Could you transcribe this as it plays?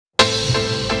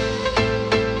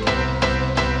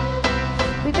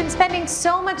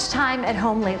so much time at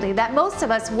home lately that most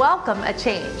of us welcome a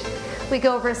change. We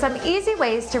go over some easy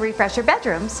ways to refresh your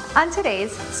bedrooms on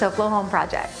today's SoFlo Home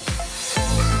Project.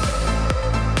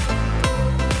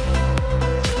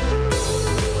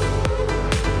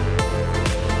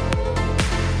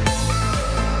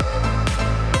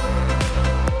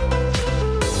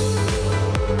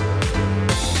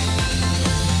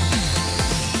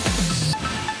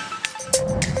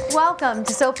 Welcome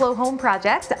to SoFlo Home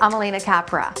Project. I'm Alena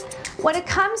Capra. When it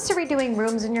comes to redoing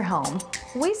rooms in your home,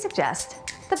 we suggest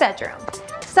the bedroom.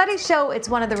 Studies show it's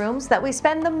one of the rooms that we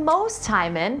spend the most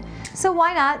time in, so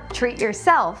why not treat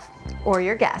yourself or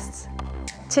your guests?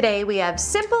 Today we have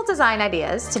simple design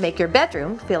ideas to make your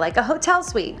bedroom feel like a hotel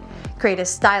suite. Create a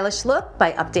stylish look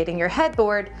by updating your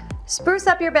headboard, spruce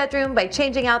up your bedroom by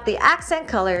changing out the accent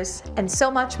colors, and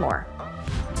so much more.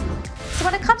 So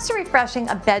when it comes to refreshing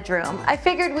a bedroom, I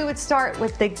figured we would start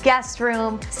with the guest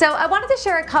room. So I wanted to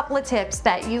share a couple of tips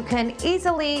that you can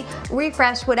easily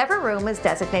refresh whatever room is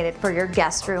designated for your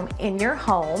guest room in your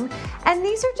home. And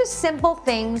these are just simple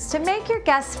things to make your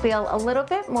guests feel a little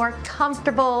bit more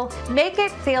comfortable, make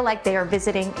it feel like they are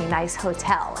visiting a nice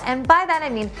hotel. And by that I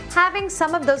mean having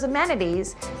some of those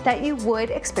amenities that you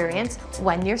would experience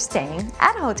when you're staying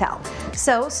at a hotel.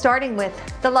 So starting with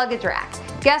the luggage rack.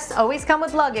 Guests always come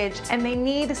with luggage and they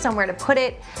need somewhere to put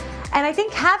it. And I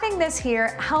think having this here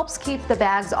helps keep the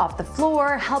bags off the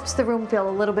floor, helps the room feel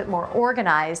a little bit more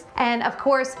organized. And of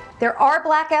course, there are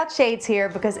blackout shades here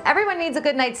because everyone needs a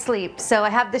good night's sleep. So I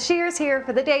have the sheers here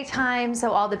for the daytime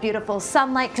so all the beautiful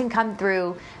sunlight can come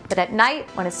through. But at night,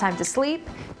 when it's time to sleep,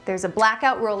 there's a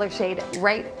blackout roller shade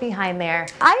right behind there.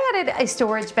 I added a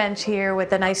storage bench here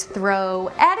with a nice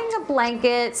throw, adding a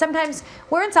blanket. Sometimes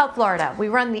we're in South Florida. We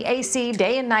run the AC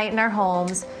day and night in our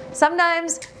homes.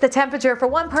 Sometimes the temperature for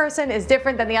one person is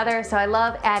different than the other, so I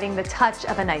love adding the touch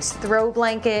of a nice throw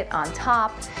blanket on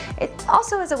top. It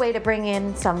also is a way to bring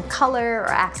in some color or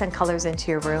accent colors into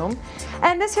your room.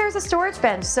 And this here is a storage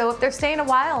bench, so if they're staying a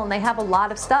while and they have a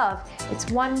lot of stuff,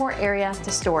 it's one more area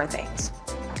to store things.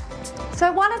 So I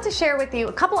wanted to share with you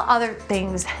a couple of other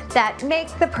things that make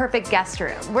the perfect guest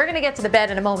room. We're gonna get to the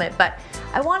bed in a moment, but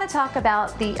I wanna talk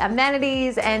about the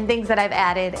amenities and things that I've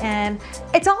added. And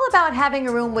it's all about having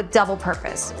a room with double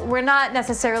purpose. We're not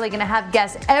necessarily gonna have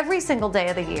guests every single day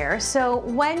of the year. So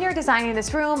when you're designing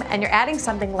this room and you're adding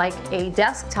something like a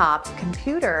desktop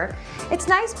computer, it's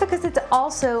nice because it's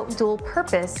also dual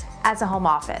purpose as a home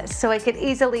office. So I could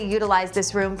easily utilize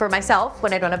this room for myself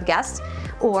when I don't have guests,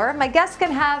 or my guests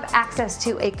can have access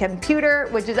to a computer,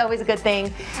 which is always a good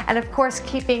thing. And of course,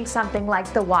 keeping something like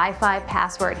the Wi-Fi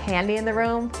password handy in the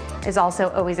room is also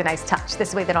always a nice touch.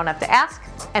 This way they don't have to ask,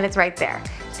 and it's right there.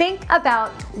 Think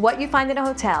about what you find in a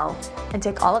hotel and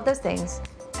take all of those things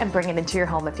and bring it into your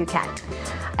home if you can.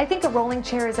 I think a rolling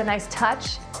chair is a nice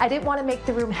touch. I didn't want to make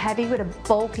the room heavy with a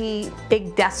bulky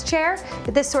big desk chair,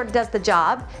 but this sort of does the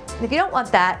job. And if you don't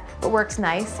want that, what works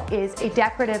nice is a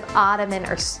decorative ottoman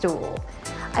or stool.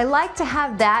 I like to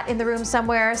have that in the room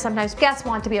somewhere. Sometimes guests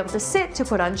want to be able to sit, to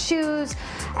put on shoes,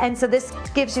 and so this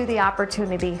gives you the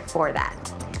opportunity for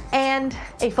that. And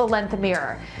a full-length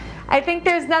mirror. I think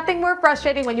there's nothing more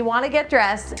frustrating when you want to get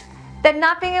dressed than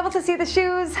not being able to see the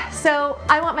shoes. So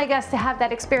I want my guests to have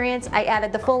that experience. I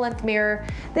added the full-length mirror.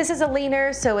 This is a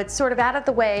leaner, so it's sort of out of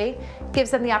the way.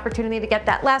 Gives them the opportunity to get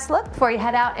that last look before you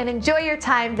head out and enjoy your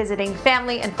time visiting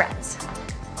family and friends.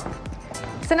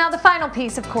 So now the final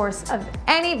piece, of course, of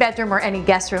any bedroom or any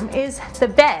guest room is the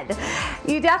bed.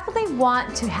 You definitely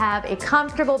want to have a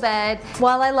comfortable bed.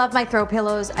 While I love my throw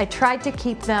pillows, I tried to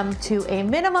keep them to a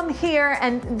minimum here,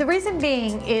 and the reason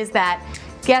being is that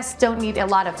guests don't need a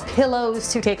lot of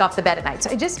pillows to take off the bed at night. So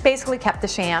I just basically kept the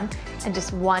sham and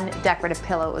just one decorative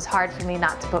pillow. It was hard for me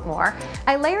not to put more.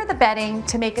 I layer the bedding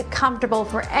to make it comfortable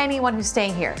for anyone who's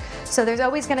staying here. So there's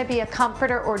always gonna be a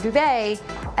comforter or duvet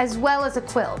as well as a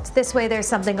quilt. This way there's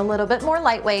something a little bit more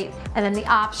lightweight and then the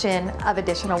option of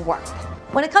additional warmth.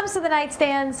 When it comes to the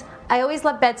nightstands, I always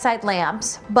love bedside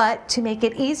lamps, but to make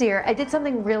it easier, I did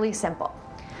something really simple.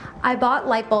 I bought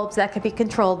light bulbs that could be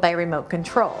controlled by remote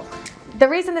control. The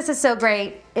reason this is so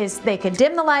great is they can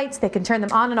dim the lights, they can turn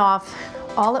them on and off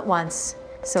all at once,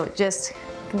 so it just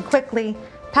can quickly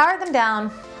power them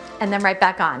down and then right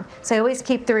back on. So I always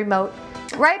keep the remote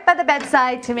right by the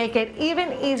bedside to make it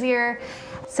even easier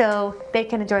so they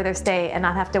can enjoy their stay and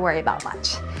not have to worry about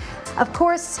much. Of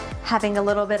course, having a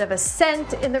little bit of a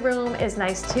scent in the room is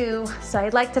nice too, so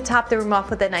I'd like to top the room off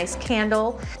with a nice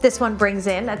candle. This one brings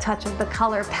in a touch of the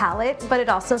color palette, but it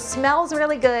also smells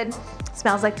really good.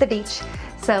 Smells like the beach,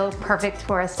 so perfect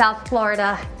for a South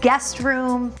Florida guest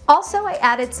room. Also, I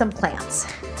added some plants.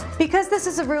 Because this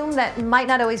is a room that might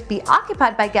not always be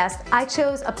occupied by guests, I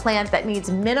chose a plant that needs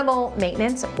minimal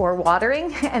maintenance or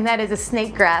watering, and that is a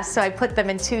snake grass. So I put them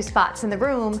in 2 spots in the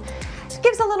room. It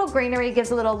gives a little greenery,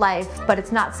 gives a little life, but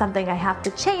it's not something I have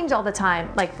to change all the time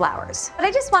like flowers. But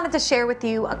I just wanted to share with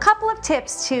you a couple of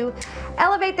tips to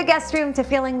elevate the guest room to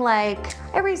feeling like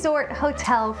a resort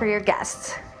hotel for your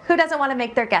guests. Who doesn't want to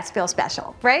make their guests feel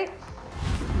special, right?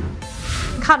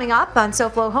 Coming up on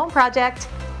SoFlo Home Project,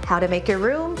 how to make your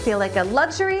room feel like a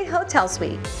luxury hotel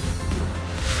suite.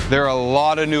 There are a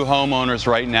lot of new homeowners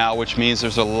right now, which means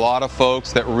there's a lot of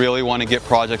folks that really want to get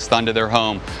projects done to their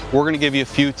home. We're going to give you a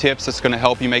few tips that's going to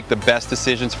help you make the best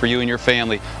decisions for you and your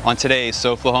family on today's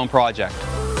SoFlo Home Project.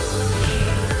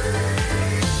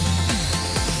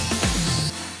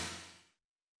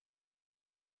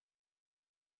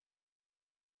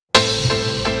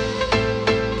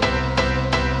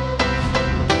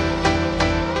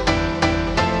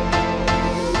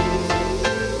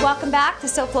 Welcome back to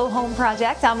SoFlo Home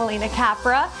Project. I'm Alena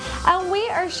Capra, and we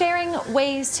are sharing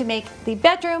ways to make the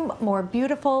bedroom more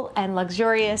beautiful and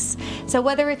luxurious. So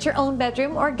whether it's your own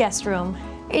bedroom or guest room,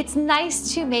 it's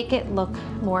nice to make it look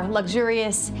more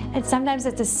luxurious, and sometimes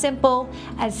it's as simple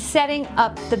as setting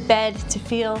up the bed to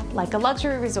feel like a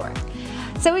luxury resort.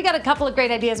 So we got a couple of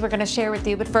great ideas we're going to share with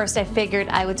you, but first I figured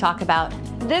I would talk about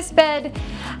this bed.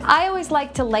 I always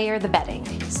like to layer the bedding.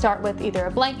 Start with either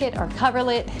a blanket or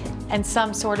coverlet and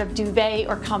some sort of duvet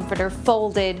or comforter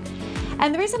folded.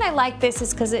 And the reason I like this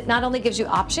is because it not only gives you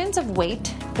options of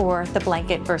weight for the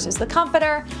blanket versus the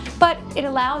comforter, but it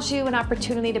allows you an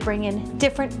opportunity to bring in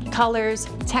different colors,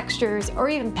 textures, or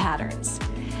even patterns.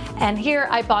 And here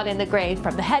I bought in the gray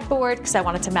from the headboard because I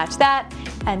wanted to match that,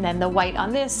 and then the white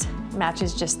on this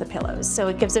matches just the pillows. So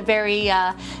it gives a very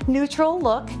neutral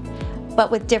look,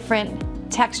 but with different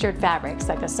textured fabrics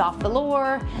like a soft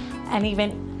velour and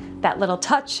even that little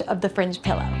touch of the fringe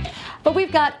pillow. But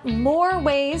we've got more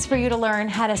ways for you to learn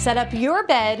how to set up your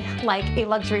bed like a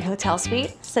luxury hotel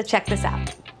suite, so check this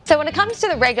out. So when it comes to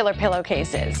the regular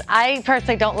pillowcases, I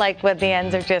personally don't like when the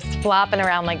ends are just flopping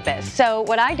around like this. So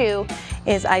what I do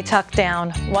is I tuck down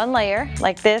one layer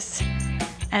like this,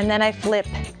 and then I flip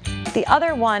the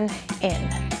other one in.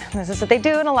 This is what they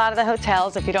do in a lot of the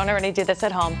hotels. If you don't already do this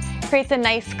at home, creates a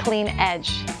nice clean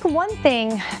edge. One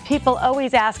thing people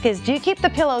always ask is, do you keep the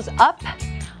pillows up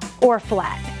or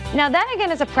flat? Now that again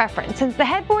is a preference. Since the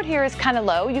headboard here is kind of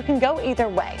low, you can go either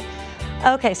way.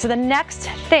 Okay, so the next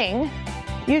thing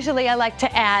usually I like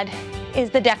to add is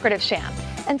the decorative sham.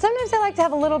 And sometimes I like to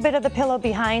have a little bit of the pillow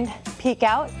behind peek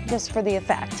out just for the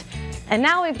effect. And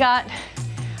now we've got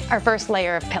our first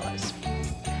layer of pillows.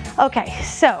 Okay,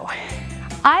 so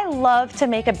I love to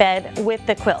make a bed with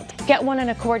the quilt. Get one in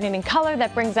a coordinating color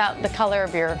that brings out the color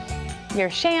of your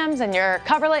shams and your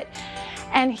coverlet.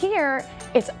 And here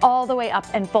it's all the way up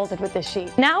and folded with this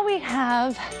sheet. Now we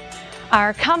have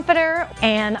our comforter,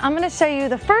 and I'm gonna show you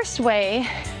the first way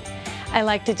I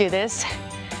like to do this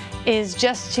is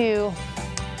just to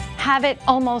have it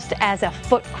almost as a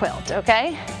foot quilt,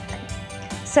 okay?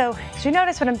 So as you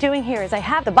notice, what I'm doing here is I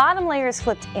have the bottom layers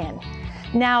flipped in.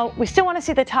 Now, we still want to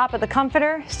see the top of the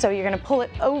comforter, so you're going to pull it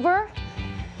over,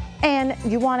 and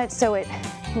you want it so it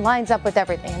lines up with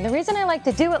everything. And the reason I like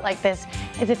to do it like this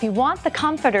is if you want the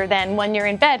comforter then when you're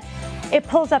in bed, it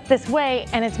pulls up this way,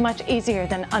 and it's much easier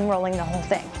than unrolling the whole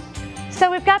thing.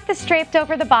 So we've got this draped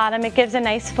over the bottom. It gives a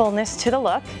nice fullness to the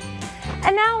look.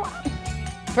 And now,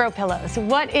 throw pillows.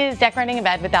 What is decorating a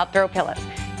bed without throw pillows?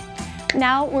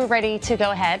 Now we're ready to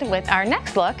go ahead with our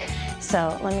next look.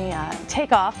 So let me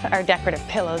take off our decorative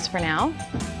pillows for now.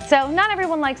 So not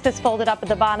everyone likes this folded up at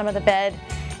the bottom of the bed.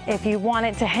 If you want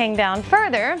it to hang down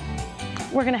further,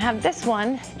 we're gonna have this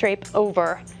one drape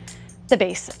over the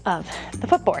base of the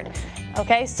footboard.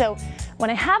 Okay, so when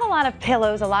I have a lot of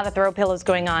pillows, a lot of throw pillows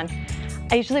going on,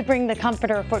 I usually bring the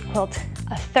comforter or foot quilt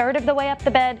a third of the way up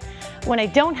the bed. When I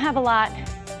don't have a lot,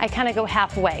 I kind of go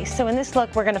halfway. So in this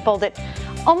look, we're gonna fold it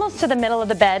almost to the middle of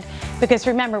the bed, because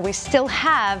remember, we still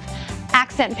have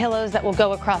accent pillows that will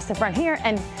go across the front here,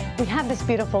 and we have this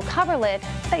beautiful coverlet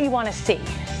that you want to see.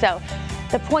 So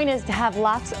the point is to have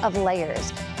lots of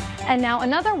layers. And now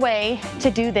another way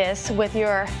to do this with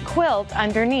your quilt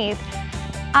underneath,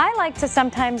 I like to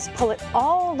sometimes pull it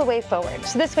all the way forward,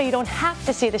 so this way you don't have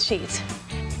to see the sheets.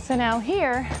 So now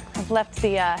here, I've left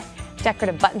the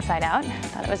decorative button side out.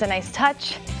 Thought it was a nice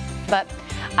touch, but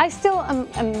I still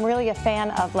am really a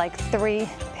fan of like 3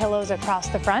 pillows across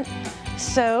the front.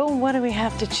 So what do we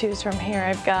have to choose from here?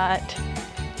 I've got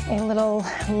a little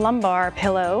lumbar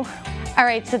pillow. All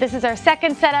right, so this is our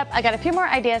second setup. I got a few more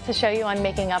ideas to show you on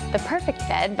making up the perfect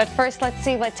bed, but first let's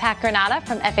see what Tack Granada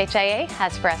from FHIA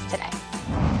has for us today.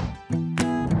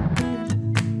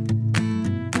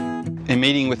 In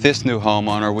meeting with this new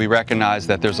homeowner, we recognize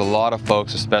that there's a lot of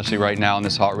folks, especially right now in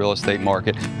this hot real estate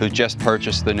market, who just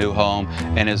purchased the new home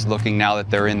and is looking now that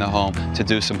they're in the home to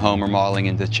do some home remodeling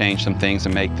and to change some things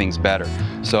and make things better.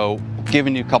 So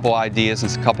giving you a couple ideas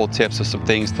and a couple tips of some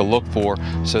things to look for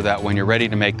so that when you're ready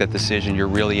to make that decision, you're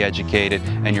really educated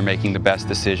and you're making the best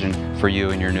decision for you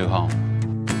and your new home.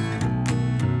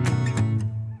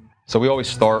 So we always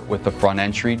start with the front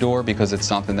entry door because it's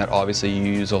something that obviously you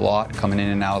use a lot coming in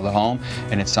and out of the home,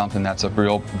 and it's something that's a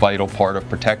real vital part of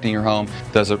protecting your home.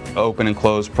 Does it open and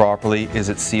close properly? Is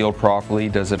it sealed properly?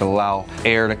 Does it allow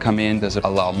air to come in? Does it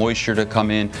allow moisture to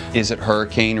come in? Is it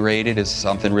hurricane rated? Is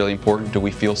something really important? Do we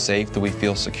feel safe? Do we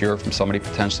feel secure from somebody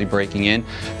potentially breaking in?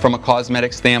 From a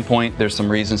cosmetic standpoint, there's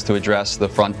some reasons to address the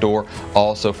front door,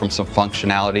 also from some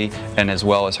functionality and as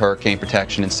well as hurricane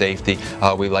protection and safety.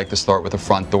 We like to start with the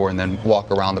front door and then walk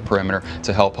around the perimeter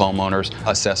to help homeowners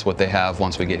assess what they have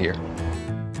once we get here.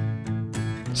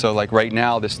 So like right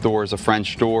now, this door is a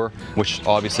French door, which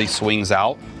obviously swings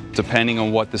out. Depending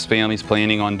on what this family's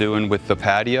planning on doing with the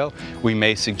patio, we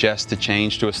may suggest to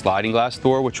change to a sliding glass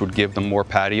door, which would give them more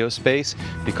patio space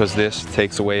because this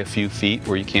takes away a few feet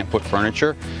where you can't put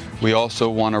furniture. We also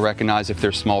want to recognize if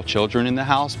there's small children in the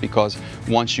house, because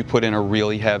once you put in a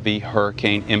really heavy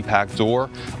hurricane impact door,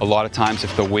 a lot of times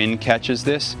if the wind catches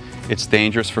this, it's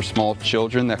dangerous for small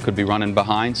children that could be running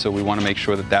behind, so we want to make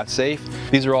sure that that's safe.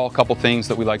 These are all a couple things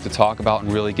that we like to talk about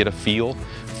and really get a feel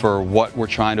for what we're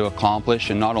trying to accomplish,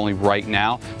 and not only right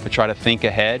now, but try to think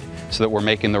ahead so that we're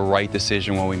making the right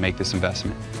decision when we make this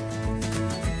investment.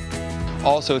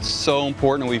 Also, it's so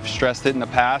important, and we've stressed it in the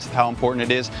past, how important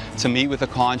it is to meet with a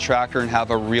contractor and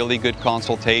have a really good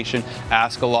consultation,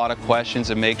 ask a lot of questions,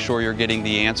 and make sure you're getting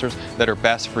the answers that are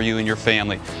best for you and your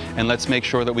family. And let's make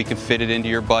sure that we can fit it into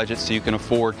your budget so you can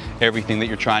afford everything that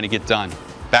you're trying to get done.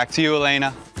 Back to you,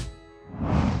 Alena.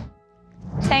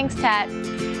 Thanks, Ted.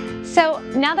 So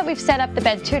now that we've set up the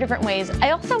bed two different ways, I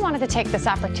also wanted to take this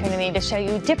opportunity to show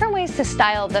you different ways to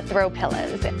style the throw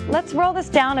pillows. Let's roll this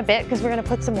down a bit because we're going to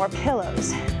put some more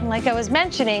pillows. And like I was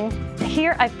mentioning,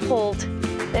 here I pulled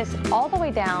this all the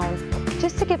way down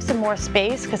just to give some more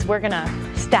space because we're going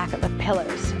to stack it with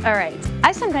pillows. All right,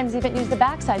 I sometimes even use the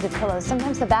back sides of pillows.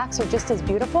 Sometimes the backs are just as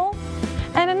beautiful.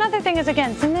 And another thing is,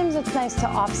 again, sometimes it's nice to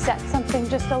offset something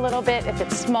just a little bit if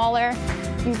it's smaller.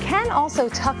 You can also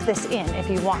tuck this in if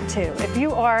you want to. If you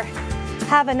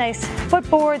have a nice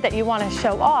footboard that you want to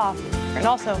show off, it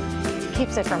also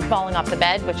keeps it from falling off the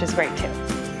bed, which is great too.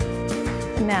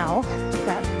 Now, we've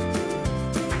got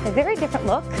a very different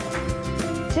look,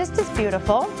 just as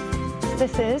beautiful.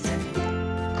 This is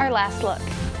our last look.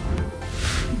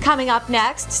 Coming up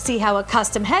next, see how a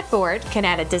custom headboard can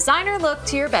add a designer look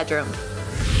to your bedroom.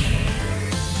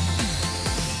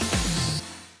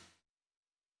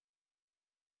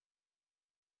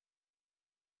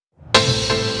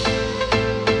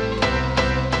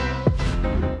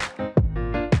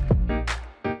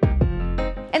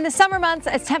 In the summer months,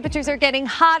 as temperatures are getting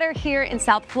hotter here in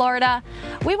South Florida,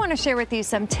 we want to share with you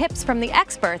some tips from the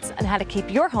experts on how to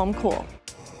keep your home cool.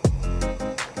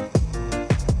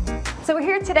 So we're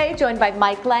here today joined by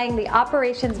Mike Lang, the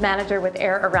operations manager with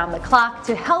Air Around the Clock,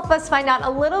 to help us find out a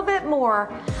little bit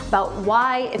more about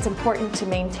why it's important to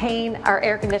maintain our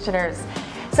air conditioners.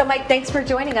 So Mike, thanks for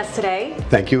joining us today.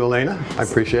 Thank you, Alena. I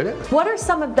appreciate it. What are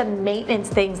some of the maintenance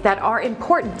things that are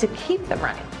important to keep them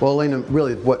running? Well, Alena,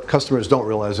 really what customers don't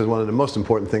realize is one of the most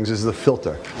important things is the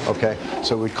filter, okay?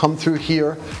 So we come through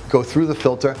here, go through the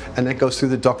filter, and it goes through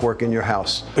the ductwork in your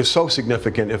house. It's so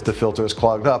significant. If the filter is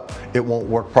clogged up, it won't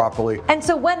work properly. And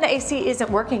so when the AC isn't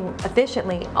working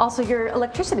efficiently, also your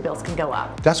electricity bills can go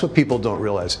up. That's what people don't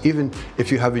realize. Even if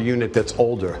you have a unit that's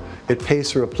older, it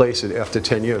pays to replace it after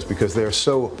 10 years because they're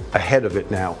so ahead of it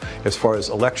now as far as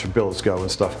electric bills go and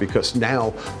stuff, because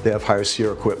now they have higher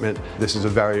SEER equipment. This is a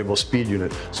variable speed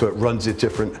unit, so it runs at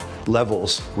different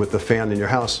levels with the fan in your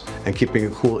house and keeping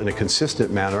it cool in a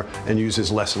consistent manner, and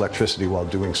uses less electricity while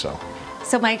doing so.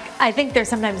 So Mike, I think there's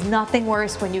sometimes nothing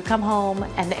worse when you come home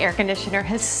and the air conditioner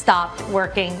has stopped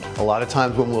working. A lot of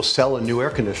times when we'll sell a new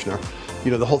air conditioner, you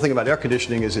know, the whole thing about air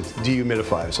conditioning is it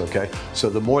dehumidifies, okay? So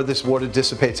the more this water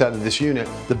dissipates out of this unit,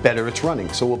 the better it's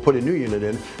running. So we'll put a new unit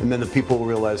in, and then the people will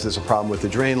realize there's a problem with the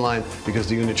drain line because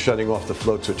the unit's shutting off the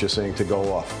floats, which you're saying to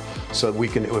go off. So we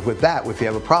can, with that, if you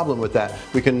have a problem with that,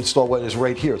 we can install what is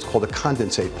right here. It's called a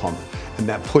condensate pump, and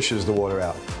that pushes the water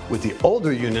out. With the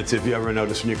older units, if you ever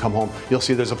notice when you come home, you'll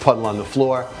see there's a puddle on the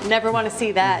floor. Never want to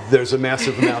see that. There's a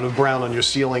massive amount of brown on your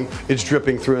ceiling. It's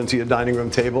dripping through into your dining room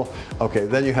table. Okay,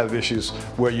 then you have issues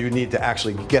where you need to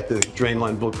actually get the drain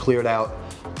line cleared out,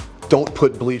 don't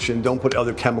put bleach in, don't put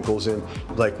other chemicals in.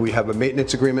 Like, we have a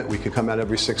maintenance agreement, we can come out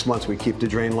every 6 months, we keep the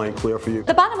drain line clear for you.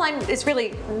 The bottom line is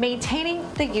really maintaining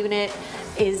the unit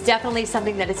is definitely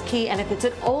something that is key, and if it's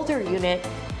an older unit,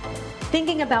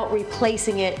 thinking about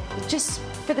replacing it just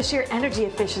for the sheer energy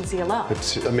efficiency alone.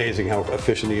 It's amazing how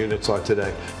efficient the units are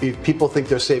today. If people think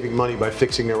they're saving money by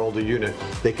fixing their older unit,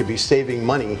 they could be saving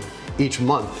money each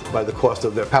month by the cost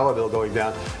of their power bill going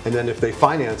down, and then if they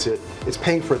finance it, it's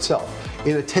paying for itself.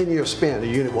 In a 10-year span, a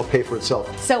unit will pay for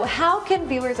itself. So how can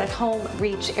viewers at home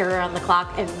reach Air Around the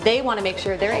Clock and they want to make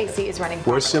sure their AC is running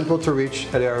properly? We're simple to reach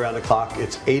at Air Around the Clock.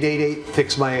 It's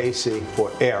 888-FIX-MY-AC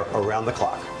for Air Around the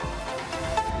Clock.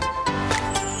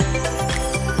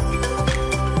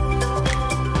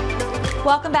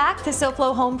 Welcome back to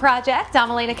SoFlo Home Project. I'm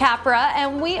Alena Capra,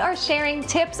 and we are sharing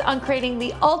tips on creating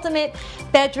the ultimate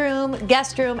bedroom,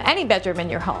 guest room, any bedroom in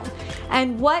your home.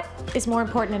 And what is more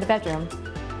important in a bedroom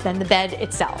than the bed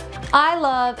itself? I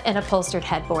love an upholstered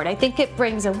headboard. I think it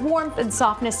brings a warmth and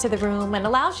softness to the room and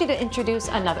allows you to introduce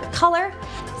another color.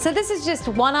 So this is just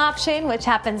one option, which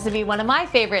happens to be one of my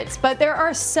favorites, but there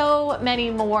are so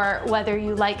many more, whether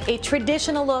you like a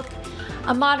traditional look,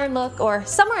 a modern look, or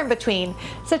somewhere in between.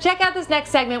 So check out this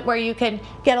next segment where you can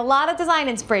get a lot of design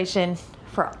inspiration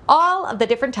for all of the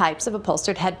different types of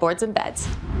upholstered headboards and beds.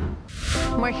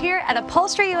 We're here at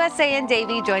Upholstery USA in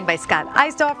Davie, joined by Scott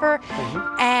Eisdorfer,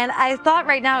 and I thought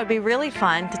right now it would be really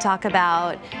fun to talk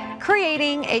about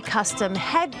creating a custom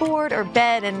headboard or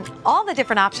bed and all the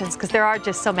different options, because there are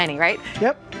just so many, right?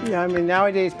 Yep. Yeah, I mean,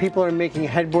 nowadays people are making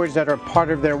headboards that are part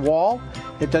of their wall.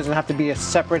 It doesn't have to be a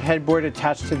separate headboard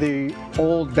attached to the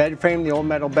old bed frame, the old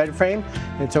metal bed frame.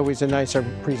 It's always a nicer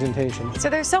presentation. So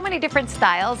there's so many different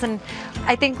styles, and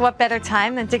I think what better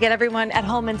time than to get everyone at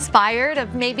home inspired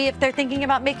of maybe if they're thinking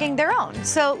about making their own.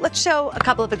 So let's show a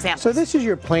couple of examples. So this is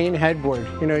your plain headboard.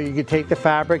 You know, you could take the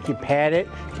fabric, you pad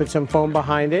it, put some foam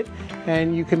behind it,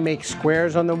 and you can make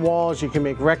squares on the walls, you can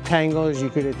make rectangles, you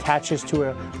could attach this to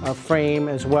a frame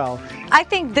as well. I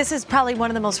think this is probably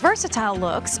one of the most versatile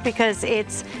looks because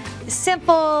it's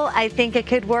simple. I think it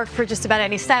could work for just about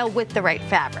any style with the right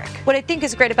fabric. What I think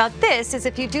is great about this is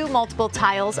if you do multiple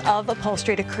tiles of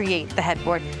upholstery to create the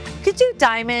headboard, you could do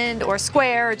diamond or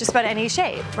square or just about any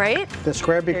shape, right? The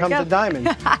square becomes a diamond.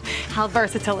 How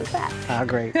versatile is that? Ah,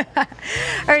 great. All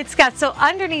right, Scott, so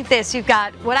underneath this you've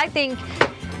got what I think,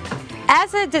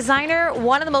 as a designer,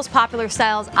 one of the most popular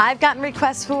styles I've gotten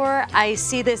requests for. I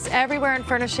see this everywhere in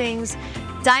furnishings.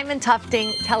 Diamond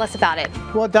tufting, tell us about it.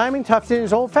 Well, diamond tufting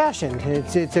is old-fashioned.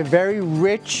 It's a very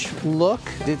rich look.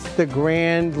 It's the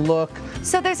grand look.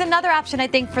 So there's another option, I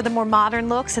think, for the more modern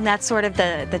looks, and that's sort of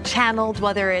the channeled,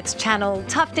 whether it's channel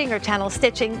tufting or channel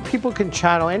stitching. People can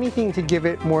channel anything to give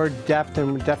it more depth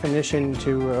and definition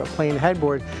to a plain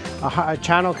headboard. A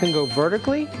channel can go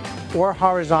vertically or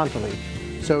horizontally.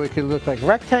 So it could look like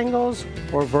rectangles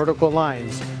or vertical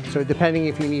lines. So depending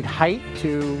if you need height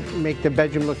to make the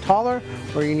bedroom look taller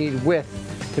or you need width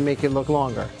to make it look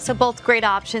longer. So both great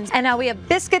options. And now we have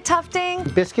biscuit tufting.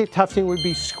 Biscuit tufting would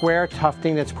be square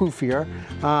tufting that's poofier.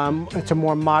 It's a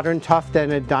more modern tuft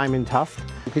than a diamond tuft.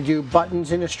 You could do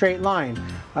buttons in a straight line.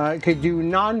 You could do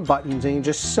non-buttons and you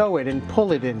just sew it and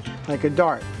pull it in like a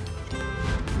dart.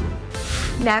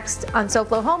 Next on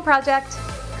SoFlo Home Project,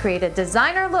 create a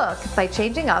designer look by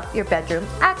changing up your bedroom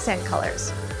accent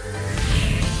colors.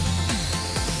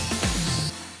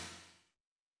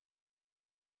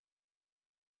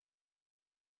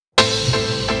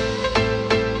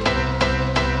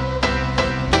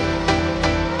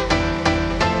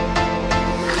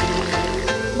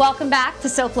 Welcome back to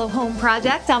SoFlo Home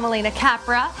Project. I'm Alena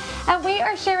Capra, and we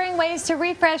are sharing ways to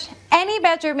refresh any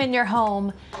bedroom in your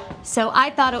home. So I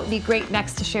thought it would be great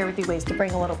next to share with you ways to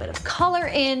bring a little bit of color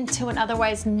into an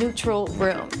otherwise neutral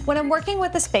room. When I'm working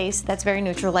with a space that's very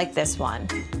neutral like this one,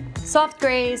 soft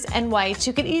grays and whites,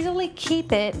 you could easily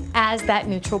keep it as that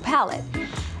neutral palette.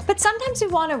 But sometimes we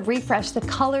want to refresh the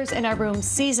colors in our room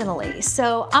seasonally.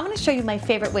 So I'm going to show you my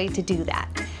favorite way to do that.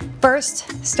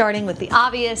 First, starting with the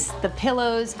obvious, the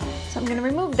pillows. So I'm going to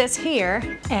remove this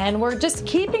here, and we're just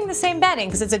keeping the same bedding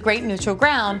because it's a great neutral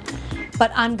ground,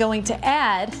 but I'm going to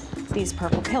add these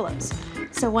purple pillows.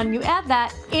 So when you add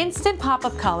that, instant pop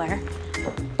of color,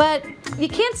 but you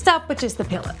can't stop with just the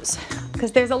pillows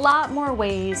because there's a lot more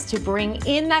ways to bring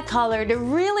in that color to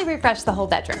really refresh the whole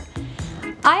bedroom.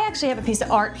 I actually have a piece of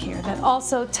art here that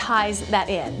also ties that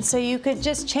in. So you could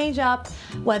just change up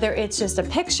whether it's just a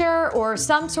picture or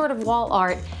some sort of wall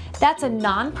art. That's a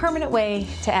non-permanent way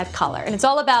to add color. And it's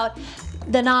all about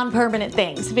the non-permanent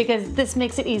things because this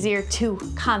makes it easier to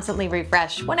constantly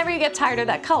refresh whenever you get tired of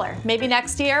that color. Maybe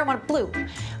next year I want blue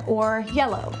or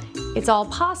yellow. It's all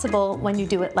possible when you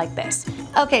do it like this.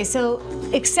 Okay, so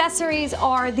accessories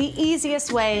are the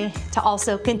easiest way to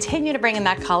also continue to bring in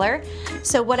that color.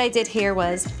 So what I did here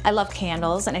was, I love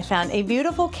candles, and I found a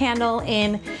beautiful candle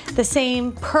in the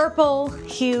same purple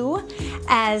hue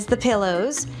as the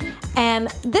pillows. And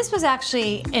this was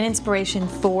actually an inspiration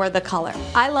for the color.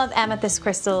 I love amethyst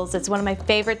crystals. It's one of my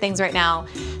favorite things right now.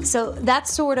 So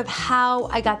that's sort of how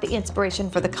I got the inspiration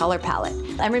for the color palette.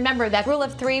 And remember that rule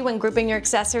of 3 when grouping your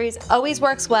accessories always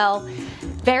works well.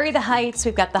 Vary the heights.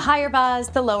 We've got the higher vase,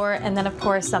 the lower, and then of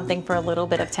course something for a little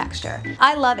bit of texture.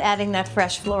 I love adding that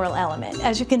fresh floral element.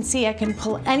 As you can see, I can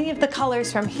pull any of the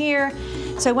colors from here.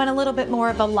 So I went a little bit more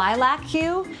of a lilac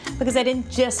hue because I didn't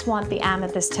just want the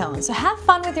amethyst tone. So have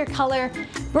fun with your color,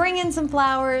 bring in some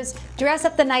flowers, dress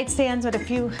up the nightstands with a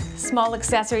few small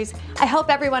accessories. I hope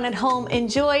everyone at home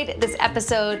enjoyed this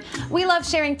episode. We love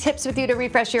sharing tips with you to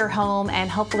refresh your home,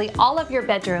 and hopefully all of your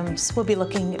bedrooms will be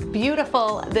looking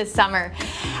beautiful this summer.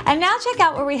 And now check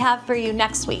out what we have for you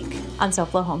next week on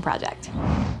SoFlo Home Project.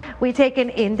 We take an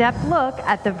in-depth look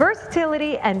at the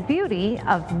versatility and beauty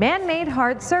of man-made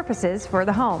hard surfaces for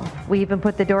the home. We even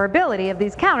put the durability of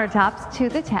these countertops to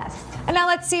the test. And now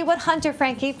let's see what Hunter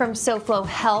Franke from SoFlo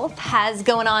Health has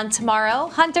going on tomorrow.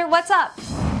 Hunter, what's up?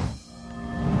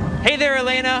 Hey there,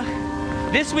 Alena.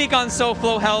 This week on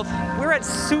SoFlo Health, we're at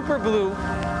Super Blue,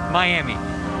 Miami.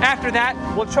 After that,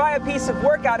 we'll try a piece of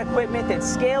workout equipment that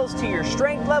scales to your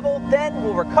strength level, then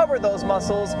we'll recover those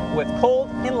muscles with cold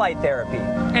and light therapy.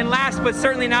 And last but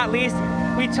certainly not least,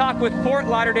 we talk with Fort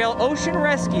Lauderdale Ocean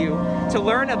Rescue to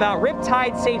learn about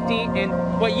riptide safety and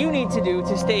what you need to do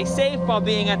to stay safe while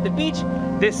being at the beach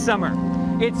this summer.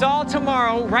 It's all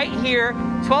tomorrow right here,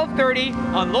 12:30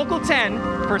 on Local 10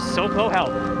 for SoFlo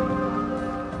Health.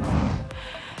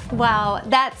 Wow,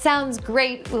 that sounds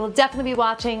great. We will definitely be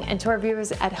watching. And to our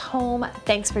viewers at home,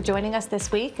 thanks for joining us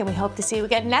this week, and we hope to see you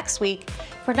again next week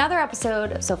for another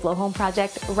episode of SoFlo Home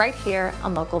Project right here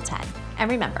on Local 10.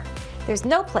 And remember, there's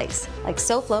no place like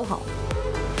SoFlo Home.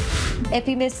 If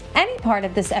you missed any part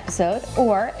of this episode,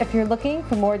 or if you're looking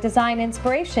for more design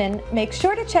inspiration, make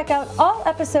sure to check out all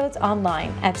episodes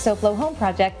online at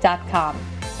SoFloHomeProject.com.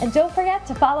 And don't forget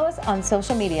to follow us on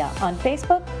social media on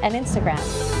Facebook and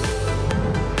Instagram.